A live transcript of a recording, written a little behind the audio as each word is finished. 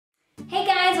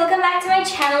welcome back to my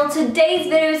channel. Today's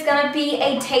video is gonna be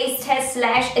a taste test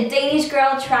slash a Danish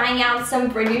girl trying out some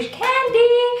British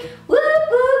candy. Woo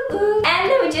woo woo. And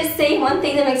let me just say one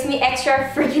thing that makes me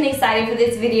extra freaking excited for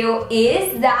this video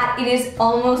is that it is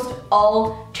almost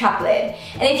all chocolate.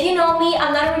 And if you know me,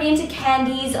 I'm not really into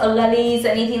candies or lollies or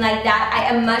anything like that. I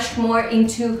am much more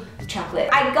into chocolate.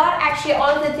 I got actually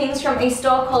all of the things from a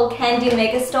store called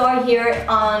MEGASTORE here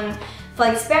on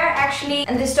FREDERIKSBERG actually,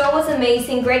 and the store was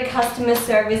amazing, great customer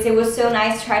service. It was so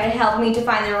nice to try to help me to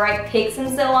find the right picks and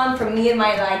so on for me and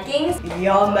my likings.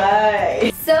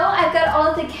 Yummy! So I've got all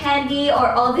of the candy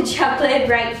or all the chocolate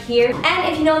right here.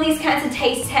 And if you know these kinds of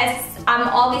taste tests, I'm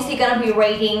obviously gonna be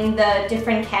rating the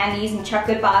different candies and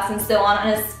chocolate bars and so on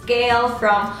a scale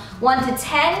from 1 to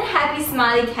 10 happy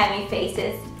smiley cami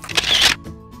faces.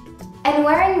 And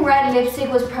wearing red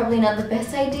lipstick was probably not the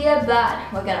best idea, but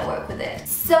we're gonna work with it.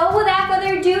 So without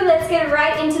further ado, let's get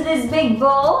right into this big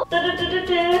bowl. So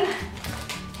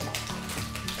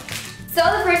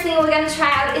the first thing we're gonna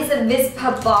try out is a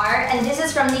Whisper bar, and this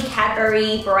is from the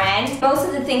Cadbury brand. Most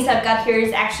of the things I've got here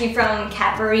is actually from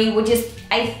Cadbury, which is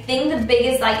I think the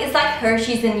biggest, it's like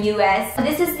Hershey's in the US.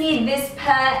 This is the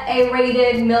Whisper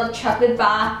aerated milk chocolate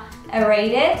bar.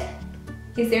 Aerated?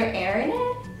 Is there air in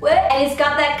it? What? And it's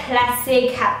got that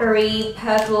classic Cadbury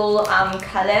purple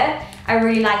color. I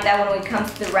really like that when it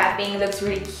comes to the wrapping. It looks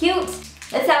really cute.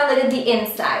 Let's have a look at the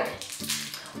inside.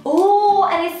 Oh,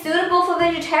 and it's suitable for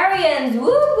vegetarians. Woo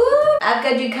woo! I've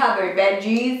got you covered,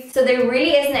 veggies. So there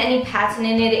really isn't any pattern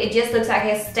in it. It just looks like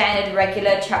a standard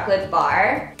regular chocolate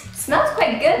bar. Smells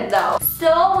quite good though.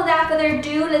 So without further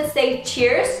ado, let's say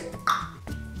cheers.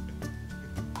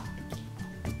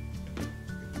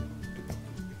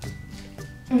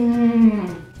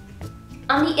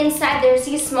 On the inside there's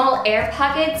these small air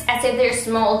pockets as if they're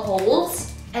small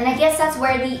holes, and I guess that's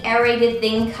where the aerated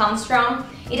thing comes from.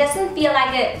 It doesn't feel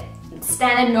like a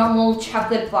standard normal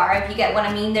chocolate bar, if you get what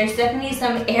I mean. There's definitely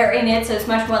some air in it, so it's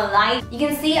much more light. You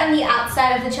can see on the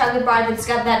outside of the chocolate bar that it's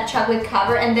got that chocolate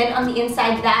cover, and then on the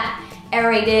inside that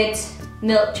aerated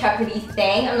milk chocolatey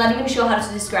thing. I'm not even sure how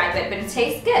to describe it, but it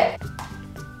tastes good.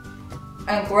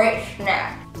 A great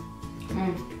snack.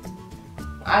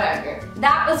 I like it.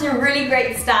 That was a really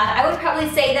great start. I would probably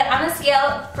say that on a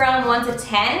scale from 1 to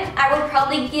 10, I would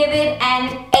probably give it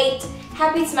an 8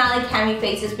 happy smiley cami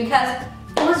faces because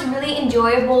it was really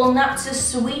enjoyable, not too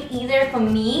sweet either for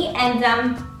me, and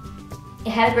it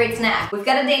had a great snack. We've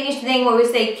got a Danish thing where we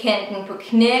say kenten på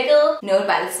knækket, note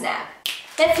by the snap.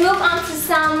 Let's move on to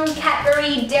some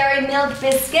Cadbury Dairy Milk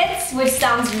biscuits, which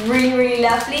sounds really, really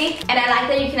lovely. And I like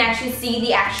that you can actually see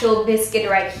the actual biscuit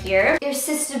right here.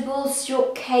 Irresistible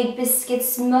shortcake biscuit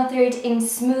smothered in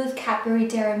smooth Cadbury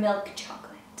Dairy Milk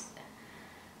chocolate.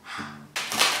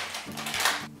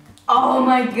 Oh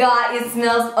my god, it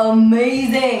smells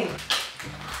amazing!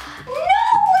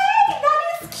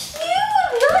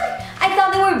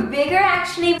 Bigger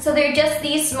actually, so they're just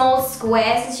these small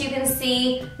squares as you can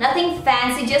see. Nothing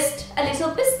fancy, just a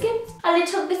little biscuit, a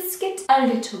little biscuit, a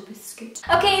little biscuit.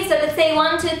 Okay, so let's say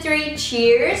 1, 2, 3,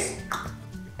 cheers.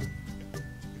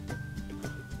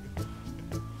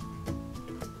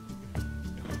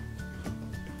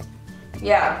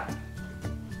 Yeah,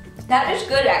 that is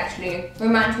good actually.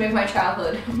 Reminds me of my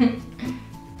childhood.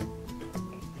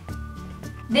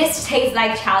 This tastes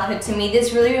like childhood to me.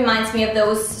 This really reminds me of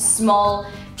those small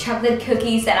chocolate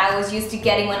cookies that I was used to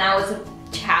getting when I was a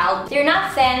child. They're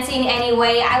not fancy in any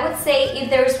way. I would say if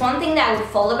there's one thing that I would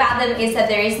fault about them is that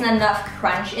there isn't enough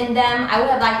crunch in them. I would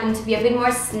have liked them to be a bit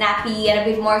more snappy and a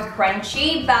bit more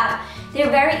crunchy, but they're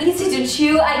very easy to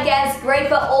chew, I guess. Great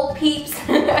for old peeps.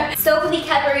 So for the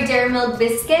Cadbury Dairy Milk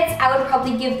biscuits, I would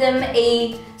probably give them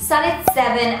a solid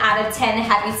 7 out of 10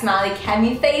 happy smiley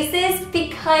cami faces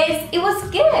because it was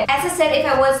good. As I said, if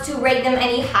I was to rate them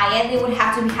any higher, they would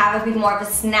have to have a bit more of a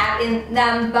snap in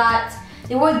them, but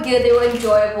they were good, they were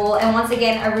enjoyable, and once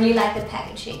again, I really like the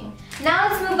packaging. Now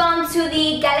let's move on to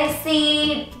the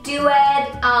Galaxy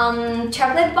Duet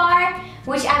chocolate bar,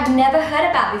 which I've never heard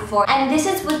about before. And this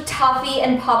is with toffee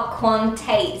and popcorn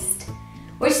taste,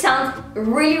 which sounds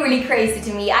really, really crazy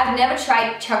to me. I've never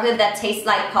tried chocolate that tastes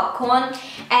like popcorn.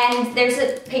 And there's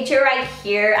a picture right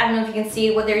here, I don't know if you can see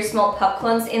it, where there's small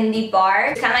popcorns in the bar.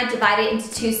 It's kind of like divided into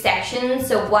 2 sections,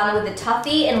 so one with the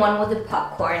toffee and one with the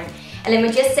popcorn. And let me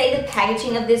just say the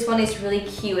packaging of this one is really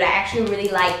cute. I actually really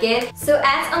like it. So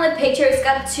as on the picture, it's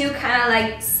got 2 kind of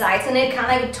like sides on it,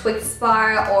 kind of like a Twix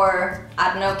bar or, I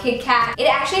don't know, Kit Kat. It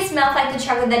actually smells like the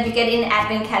chocolate that you get in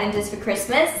advent calendars for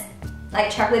Christmas. Like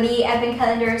chocolatey advent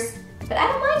calendars. But I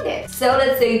don't mind it. So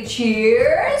let's say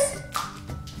cheers.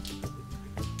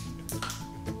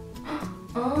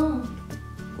 Oh.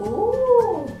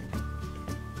 Ooh.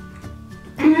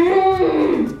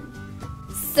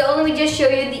 let me just show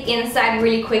you the inside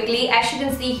really quickly. As you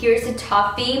can see, here's the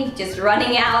toffee just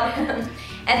running out.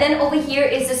 And then over here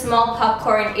is the small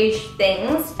popcorn-ish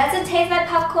things. Does it taste like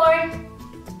popcorn?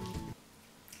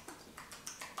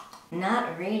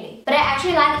 Not really. But I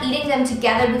actually like eating them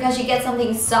together because you get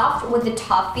something soft with the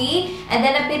toffee and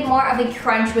then a bit more of a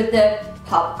crunch with the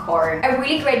popcorn. A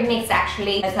really great mix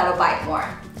actually. Let's have a bite more.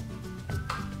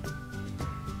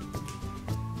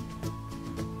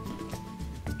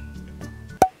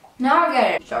 Now I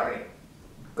get it. Sorry.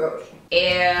 Gross. Ew,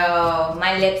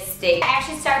 my lipstick. I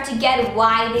actually start to get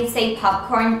why they say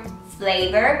popcorn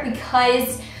flavor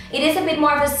because it is a bit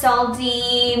more of a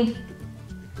salty,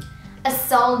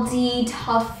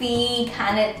 toffee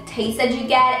kind of taste that you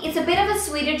get. It's a bit of a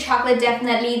sweeter chocolate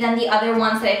definitely than the other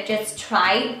ones that I've just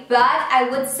tried, but I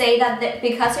would say that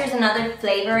because there's another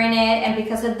flavor in it and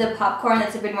because of the popcorn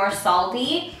that's a bit more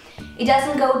salty, it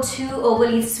doesn't go too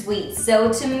overly sweet.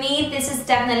 So to me, this is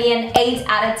definitely an 8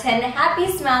 out of 10 happy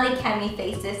smiley Cammy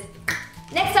faces.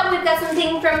 Next up, we've got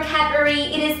something from Cadbury.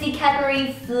 It is the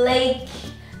Cadbury Flake.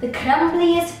 The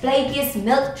crumbliest, flakiest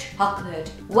milk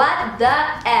chocolate. What the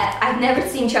F? I've never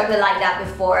seen chocolate like that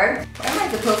before. Where am I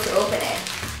supposed to open it?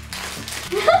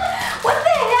 What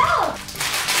the hell?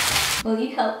 Will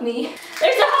you help me?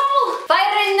 There's a hole!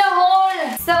 Fire in the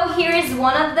hole! So here is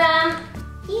one of them.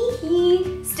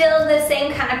 Still the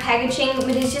same kind of packaging,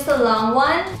 but it's just a long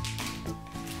one.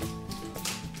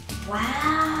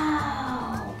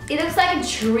 Wow. It looks like a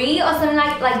tree or something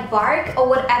like bark or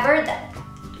whatever.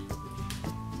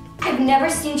 I've never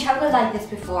seen chocolate like this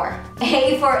before.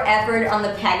 A for effort on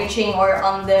the packaging or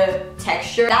on the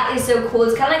texture. That is so cool.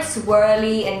 It's kind of like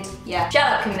swirly and yeah. Shut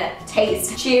up, Camilla.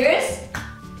 Taste. Cheers.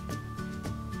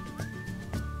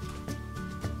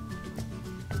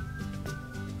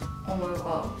 Oh my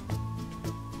god.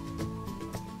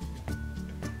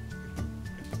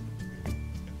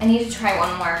 I need to try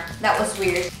one more. That was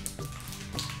weird.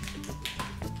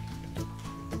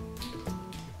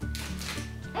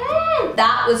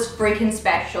 That was freaking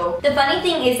special. The funny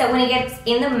thing is that when it gets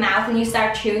in the mouth and you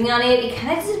start chewing on it, it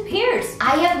kind of disappears.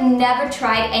 I have never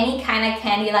tried any kind of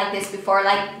candy like this before,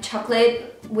 like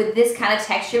chocolate with this kind of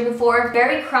texture before.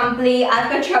 Very crumbly.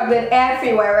 I've got chocolate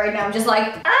everywhere right now. I'm just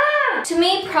like, ah! To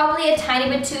me, probably a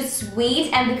tiny bit too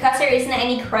sweet, and because there isn't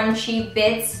any crunchy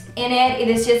bits in it, it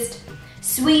is just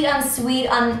sweet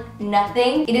on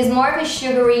nothing. It is more of a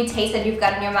sugary taste that you've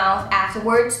got in your mouth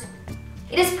afterwards.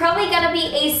 It is probably gonna be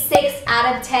a 6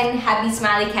 out of 10 happy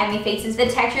smiley Cammy faces. The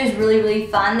texture is really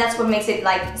fun. That's what makes it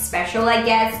like special, I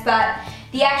guess. But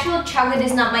the actual chocolate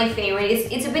is not my favorite.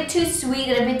 It's a bit too sweet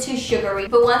and a bit too sugary.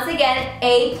 But once again,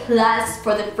 A+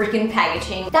 for the freaking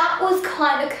packaging. That was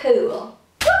kind of cool.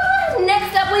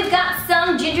 Next up, we've got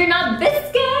some ginger nut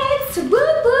biscuits. Woo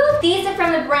woo! These are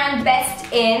from the brand Best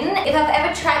In. If I've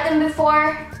ever tried them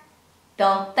before,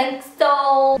 don't think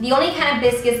so. The only kind of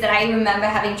biscuits that I remember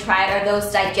having tried are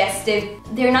those digestive.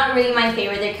 They're not really my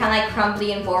favorite. They're kind of like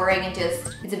crumbly and boring and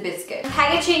just, it's a biscuit.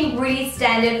 Packaging really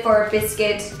standard for a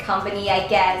biscuit company, I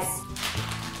guess.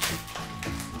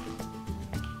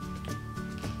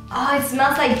 Oh, it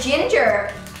smells like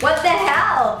ginger. What the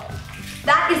hell?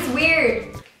 That is weird.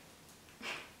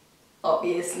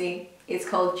 Obviously, it's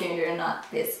called ginger nut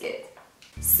biscuit.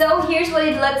 So here's what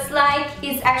it looks like.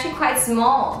 It's actually quite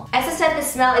small. As I said, the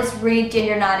smell is really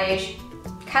ginger nut-ish.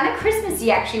 Kind of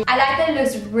Christmassy actually. I like that it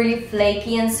looks really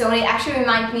flaky and so it actually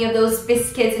reminds me of those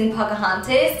biscuits in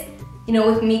Pocahontas. You know,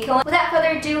 with Miko. Without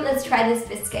further ado, let's try this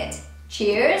biscuit.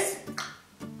 Cheers.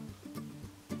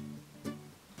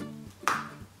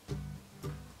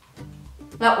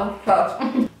 That was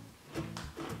tough.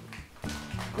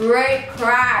 Great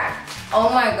crack. Oh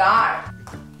my god.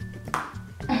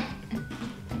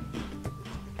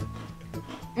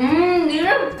 These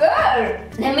are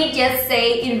good. Let me just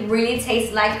say, it really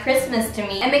tastes like Christmas to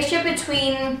me. A mixture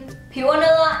between pure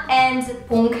vanilla and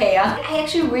punkea. I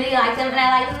actually really like them, and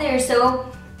I like that they're so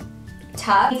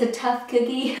tough. It's a tough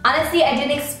cookie. Honestly, I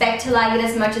didn't expect to like it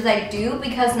as much as I do,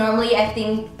 because normally I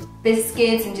think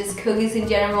biscuits and just cookies in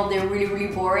general, they're really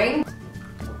boring.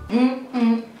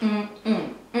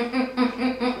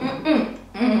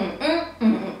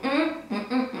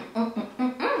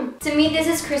 To me, this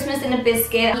is Christmas in a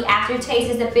biscuit. The aftertaste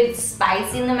is a bit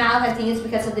spicy in the mouth. I think it's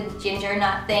because of the ginger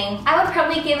nut thing. I would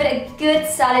probably give it a good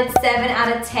solid 7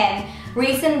 out of 10.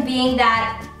 Reason being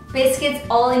that biscuits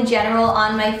all in general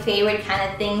aren't my favorite kind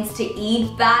of things to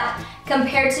eat, but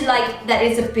compared to like that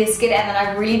is a biscuit and that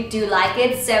I really do like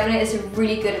it, 7 is a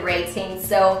really good rating.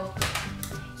 So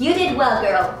you did well,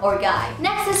 girl or guy.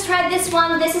 Next, let's try this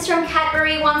one. This is from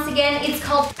Cadbury once again. It's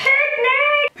called Picnic.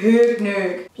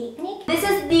 Picnic. Picnic? This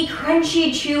is the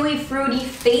crunchy, chewy, fruity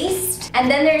feast. And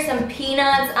then there's some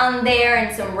peanuts on there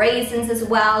and some raisins as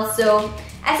well. So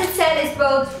as it said, it's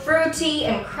both fruity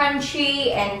and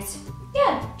crunchy and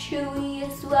yeah, chewy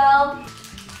as well.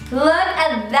 Look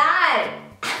at that.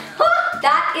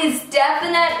 That is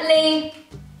definitely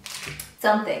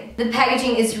something. The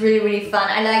packaging is really fun.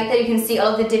 I like that you can see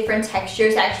all of the different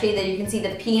textures actually, that you can see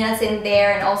the peanuts in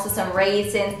there and also some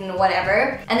raisins and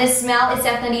whatever. And the smell is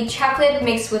definitely chocolate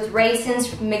mixed with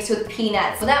raisins mixed with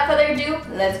peanuts. Without further ado,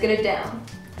 let's get it down.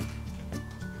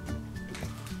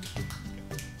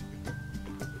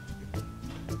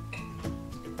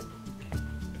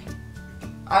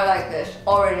 I like this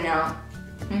already now.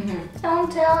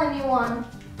 Don't tell anyone.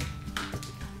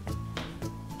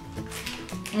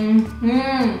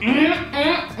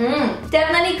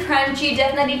 Definitely crunchy,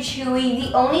 definitely chewy.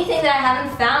 The only thing that I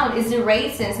haven't found is the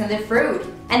raisins and the fruit.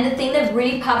 And the thing that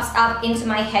really pops up into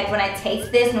my head when I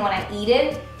taste this and when I eat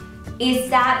it is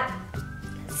that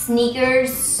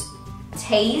Snickers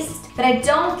taste, but I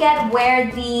don't get where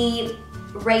the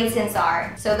raisins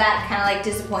are. So that kind of like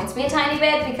disappoints me a tiny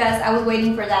bit because I was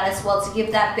waiting for that as well to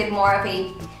give that bit more of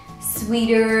a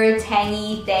sweeter,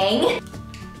 tangy thing.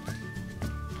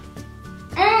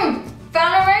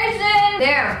 Found a raisin!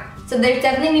 There. So there's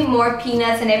definitely more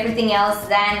peanuts and everything else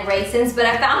than raisins, but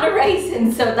I found a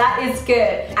raisin, so that is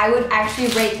good. I would actually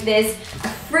rate this a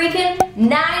freaking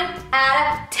 9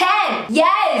 out of 10.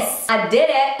 Yes! I did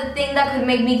it. The thing that could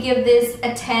make me give this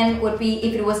a 10 would be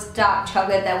if it was dark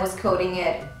chocolate that was coating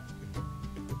it.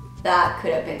 That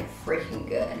could have been freaking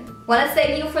good. Wanna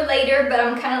save you for later, but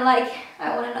I'm kind of like,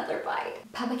 I want another bite.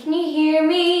 Papa, can you hear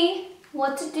me?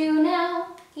 What to do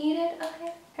now? Eat it?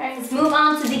 Okay. Alright, let's move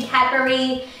on to the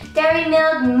Cadbury Dairy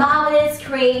Milk Marvelous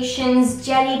Creations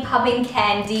Jelly Popping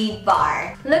Candy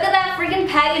Bar. Look at that freaking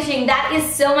packaging. That is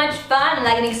so much fun,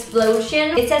 like an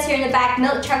explosion. It says here in the back,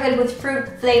 milk chocolate with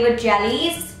fruit flavored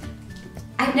jellies.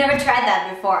 I've never tried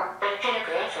that before.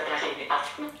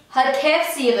 Hold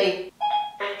kæft, Siri.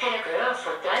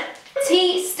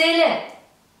 Ti stille.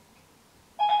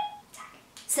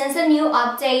 Since the new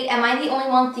update, am I the only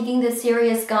one thinking that Siri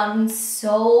has gotten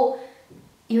so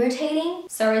irritating?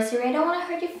 Sorry Siri, I don't want to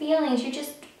hurt your feelings. You're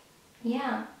just,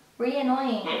 yeah, really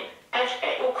annoying.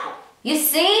 You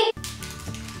see?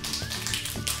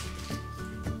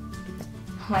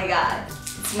 Oh my god, it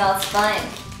smells fun.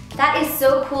 That is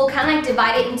so cool, kind of like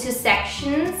divided into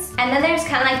sections. And then there's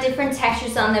kind of like different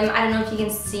textures on them. I don't know if you can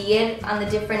see it on the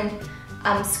different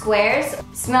squares.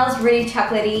 Smells really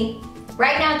chocolatey.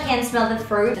 Right now I can't smell the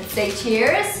fruit. Let's say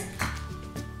cheers.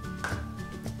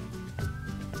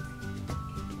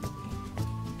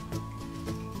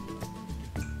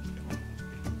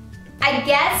 I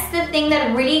guess the thing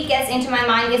that really gets into my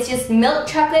mind is just milk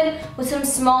chocolate with some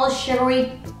small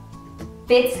sugary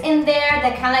bits in there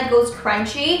that kind of like goes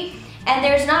crunchy. And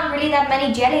there's not really that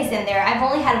many jellies in there. I've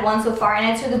only had one so far and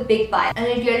I took a big bite. And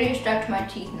the jelly is stuck to my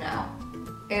teeth now.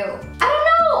 Ew. I don't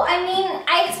know. I mean,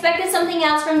 I expected something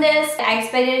else from this. I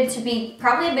expected it to be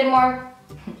probably a bit more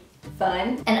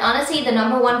fun. And honestly, the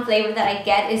 #1 flavor that I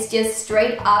get is just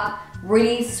straight up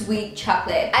really sweet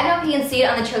chocolate. I don't know if you can see it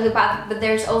on the chocolate bar, but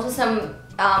there's also some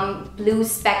blue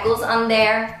speckles on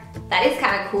there. That is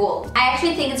kind of cool. I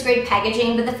actually think it's great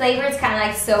packaging, but the flavor is kind of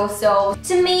like so-so.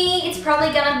 To me, it's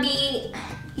probably gonna be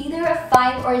either a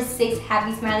 5 or a 6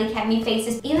 happy smiley cat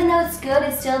faces. Even though it's good,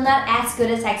 it's still not as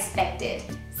good as I expected.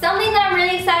 Something that I'm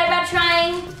really excited about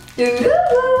trying.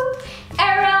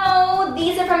 Arrow!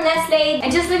 These are from Nestle.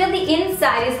 And just look at the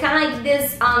inside. It's kind of like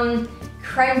this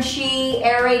crunchy,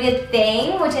 aerated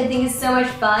thing, which I think is so much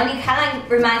fun. It kind of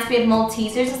like reminds me of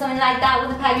Maltesers or something like that with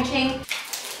the packaging.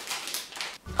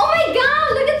 Oh my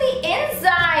god, look at the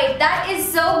inside! That is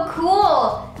so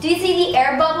cool! Do you see the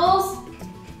air bubbles?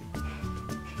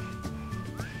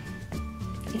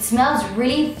 It smells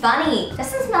really funny. It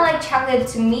doesn't smell like chocolate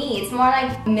to me. It's more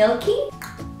like milky.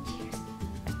 Cheers.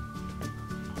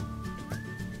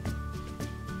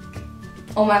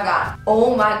 Oh my god.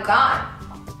 Oh my god.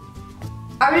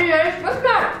 I really expect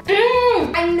that.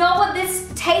 I know what this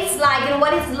tastes like and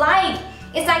what it's like.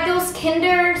 It's like those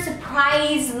Kinder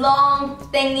Surprise long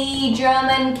thingy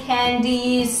German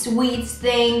candy sweets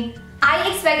thing. I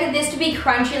expected this to be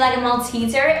crunchy like a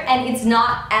Malteser, and it's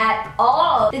not at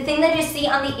all. The thing that you see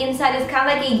on the inside is kind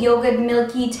of like a yogurt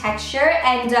milky texture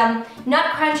and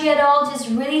not crunchy at all, just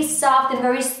really soft and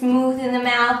very smooth in the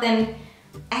mouth and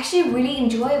actually really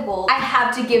enjoyable. I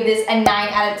have to give this a 9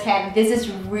 out of 10. This is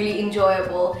really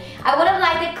enjoyable. I would have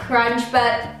liked the crunch,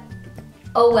 but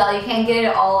oh well, you can't get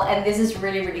it all, and this is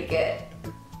really, really good.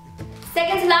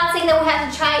 Second to last thing that we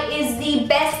have to try is the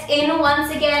best in,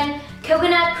 once again,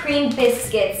 coconut cream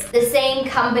biscuits. The same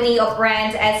company or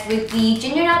brand as with the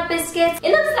ginger nut biscuits.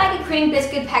 It looks like a cream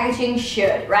biscuit packaging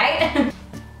should, right?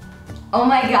 Oh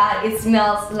my god, it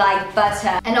smells like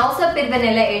butter. And also a bit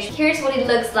vanilla-ish. Here's what it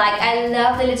looks like. I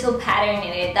love the little pattern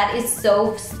in it. That is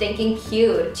so stinking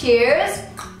cute. Cheers!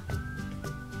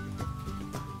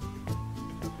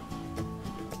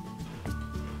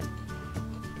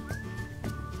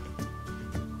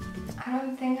 I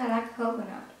don't think I like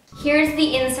coconut. Here's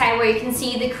the inside where you can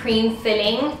see the cream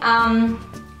filling. I'm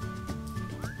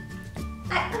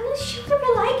not sure if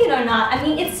I like it or not. I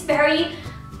mean, it's very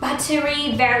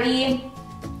buttery, very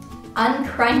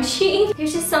uncrunchy.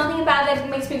 There's just something about it that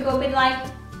makes me go a bit like,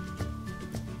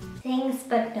 thanks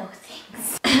but no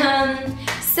thanks.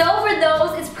 So for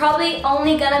those, it's probably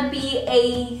only gonna be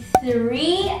a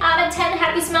 3 out of 10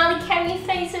 happy smiley candy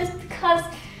faces because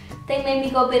they made me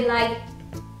go a bit like,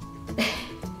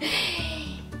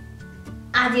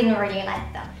 I didn't really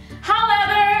like them.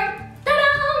 However,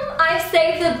 ta-da! I've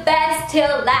saved the best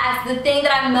till last, the thing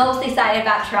that I'm most excited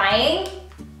about trying.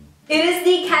 It is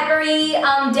the Cadbury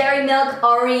Dairy Milk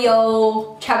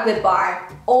Oreo chocolate bar.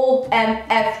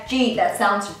 OMFG, that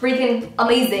sounds freaking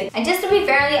amazing. And just to be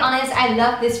fairly honest, I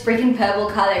love this freaking purple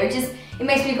color. It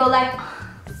makes me go like,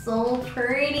 oh, so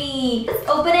pretty. Let's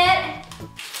open it.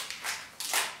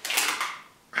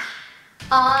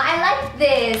 I like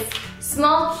this.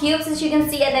 Small cubes, as you can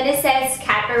see, and then it says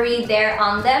Cadbury there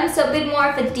on them. So a bit more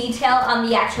of a detail on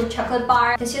the actual chocolate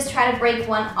bar. Let's just try to break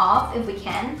one off if we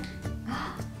can.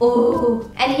 Oh,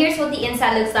 and here's what the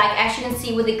inside looks like. As you can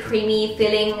see with the creamy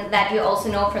filling that you also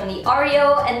know from the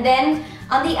Oreo. And then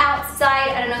on the outside,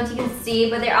 I don't know if you can see,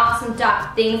 but there are some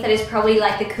dark things that is probably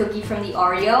like the cookie from the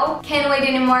Oreo. Can't wait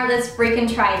anymore, let's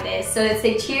freaking try this. So let's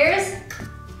say cheers.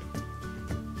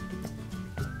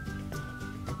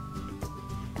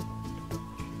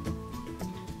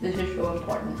 This is so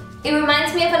important. It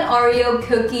reminds me of an Oreo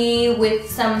cookie with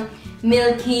some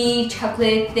milky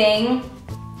chocolate thing.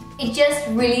 It just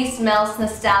really smells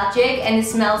nostalgic and it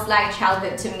smells like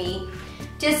childhood to me.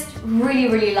 Just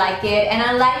really like it. And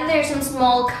I like that there's some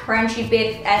small crunchy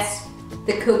bit as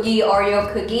the cookie,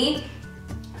 Oreo cookie.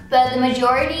 But the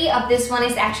majority of this one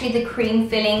is actually the cream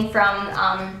filling from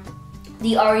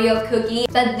the Oreo cookie.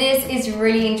 But this is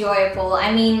really enjoyable.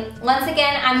 I mean, once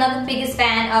again, I'm not the biggest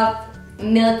fan of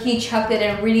milky chocolate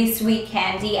and really sweet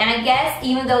candy. And I guess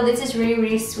even though this is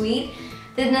really sweet,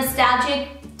 the nostalgic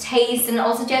taste and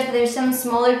also just that there's some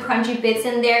smaller crunchy bits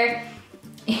in there.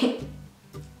 It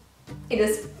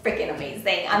is freaking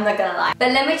amazing, I'm not gonna lie.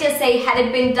 But let me just say, had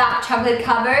it been dark chocolate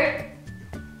covered,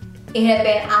 it had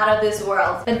been out of this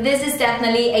world. But this is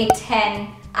definitely a 10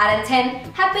 out of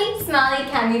 10 happy smiley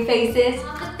candy faces.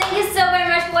 Thank you so very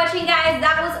much for watching, guys.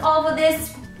 That was all for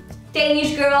this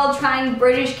Danish girl trying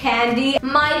British candy.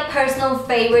 My personal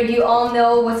favorite, you all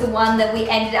know, was the one that we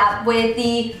ended up with,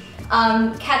 the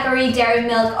Cadbury Dairy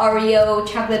Milk Oreo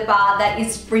chocolate bar. That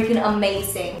is freaking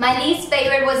amazing. My least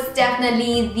favorite was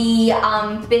definitely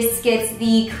the biscuits,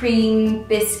 the cream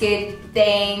biscuit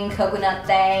thing, coconut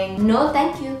thing. No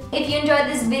thank you. If you enjoyed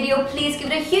this video, please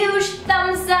give it a huge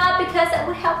thumbs up because that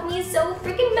would help me so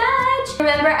freaking much.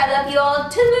 Remember, I love you all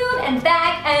to the moon and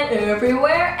back and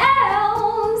everywhere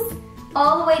else.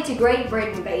 All the way to Great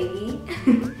Britain, baby.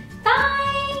 Bye!